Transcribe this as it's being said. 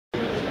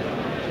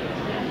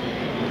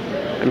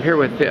I'm here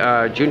with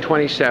June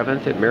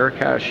 27th at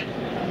Marrakesh,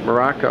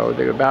 Morocco.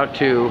 They're about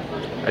to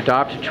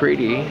adopt a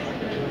treaty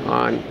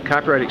on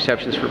copyright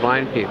exceptions for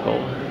blind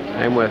people.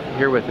 I'm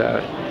here with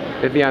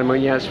Viviana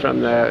Munoz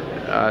from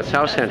the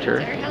South Center.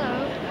 Hello.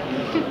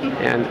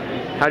 And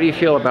how do you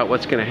feel about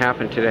what's going to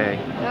happen today?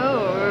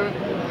 Oh,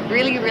 we're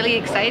really, really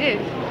excited.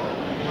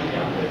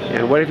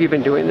 And what have you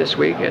been doing this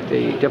week at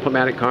the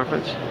diplomatic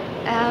conference?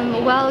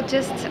 Well,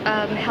 just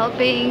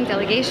helping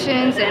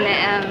delegations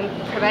and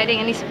providing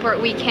any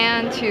support we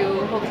can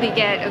to hopefully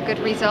get a good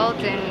result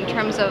in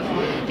terms of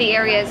the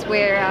areas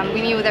where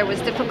we knew there was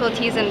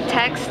difficulties in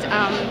text,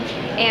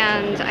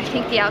 and I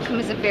think the outcome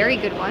is a very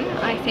good one.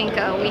 I think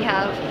we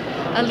have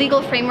a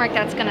legal framework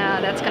that's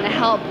gonna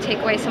help take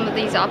away some of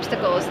these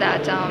obstacles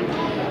that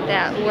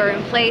were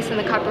in place in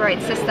the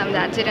copyright system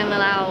that didn't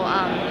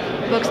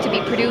allow books to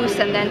be produced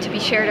and then to be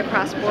shared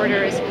across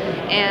borders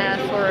and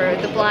for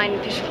the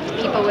blind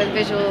people with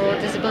visual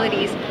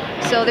disabilities.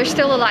 So there's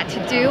still a lot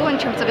to do in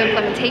terms of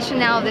implementation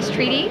now of this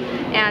treaty,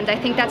 and I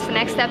think that's the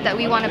next step that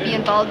we want to be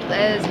involved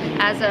as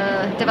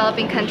a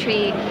developing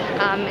country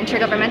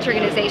intergovernmental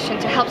organization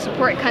to help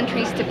support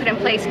countries to put in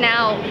place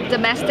now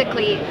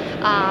domestically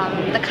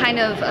the kind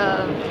of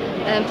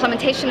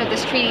implementation of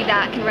this treaty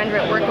that can render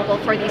it workable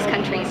for these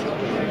countries.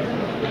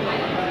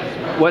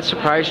 What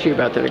surprised you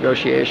about the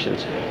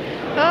negotiations?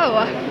 Oh,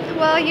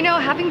 well, you know,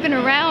 having been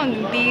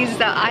around these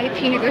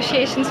IP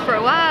negotiations for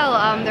a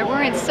while, there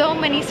weren't so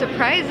many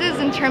surprises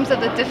in terms of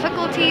the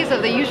difficulties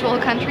of the usual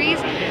countries.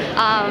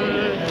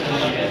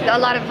 A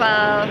lot of,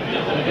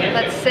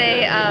 let's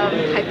say,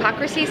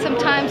 hypocrisy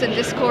sometimes in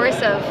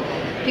discourse of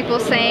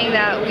people saying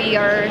that we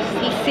are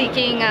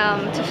seeking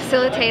to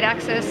facilitate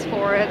access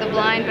for the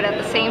blind, but at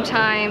the same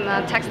time,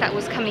 text that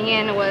was coming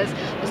in was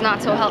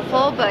not so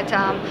helpful. But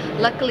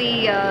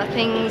luckily,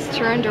 things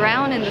turned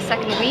around in the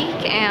second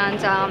week,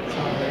 and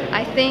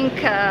I think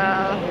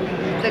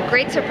the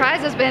great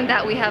surprise has been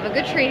that we have a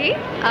good treaty.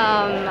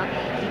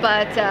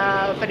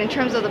 But in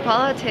terms of the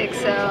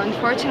politics,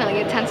 unfortunately,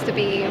 it tends to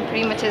be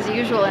pretty much as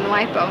usual in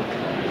WIPO.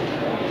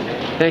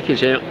 Thank you,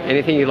 Jill.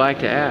 Anything you'd like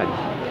to add?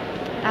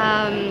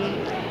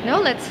 No,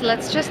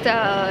 let's just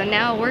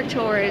now work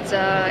towards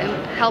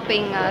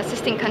helping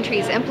assisting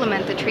countries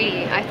implement the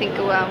treaty. I think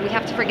we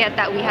have to forget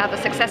that we have a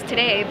success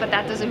today, but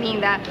that doesn't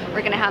mean that we're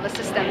going to have a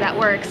system that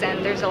works,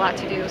 and there's a lot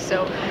to do.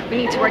 So we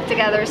need to work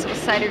together, civil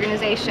society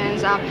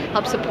organizations,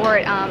 help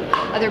support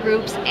other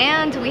groups,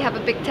 and we have a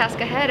big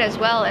task ahead as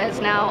well as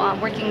now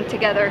working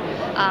together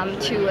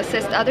to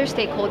assist other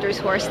stakeholders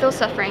who are still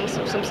suffering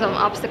some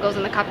obstacles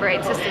in the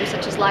copyright system,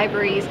 such as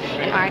libraries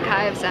and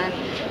archives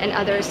and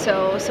others.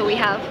 So we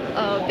have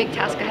a big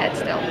task ahead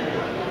still.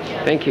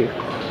 Thank you.